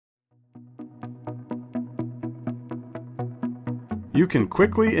You can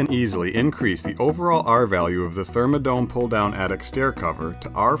quickly and easily increase the overall R value of the Therma-Dome pull-down attic stair cover to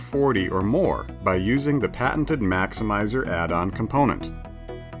R40 or more by using the patented Maximizer add-on component.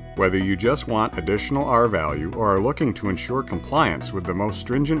 Whether you just want additional R value or are looking to ensure compliance with the most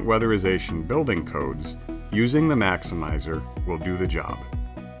stringent weatherization building codes, using the Maximizer will do the job.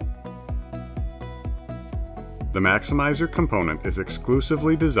 The Maximizer component is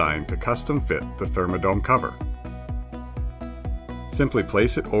exclusively designed to custom fit the Therma-Dome cover. Simply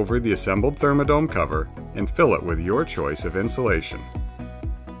place it over the assembled Therma-Dome cover and fill it with your choice of insulation.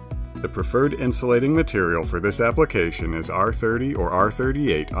 The preferred insulating material for this application is R30 or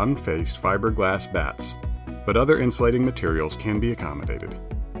R38 unfaced fiberglass batts, but other insulating materials can be accommodated.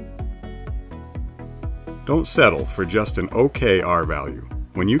 Don't settle for just an OK R value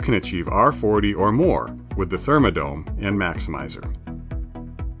when you can achieve R40 or more with the Therma-Dome and Maximizer.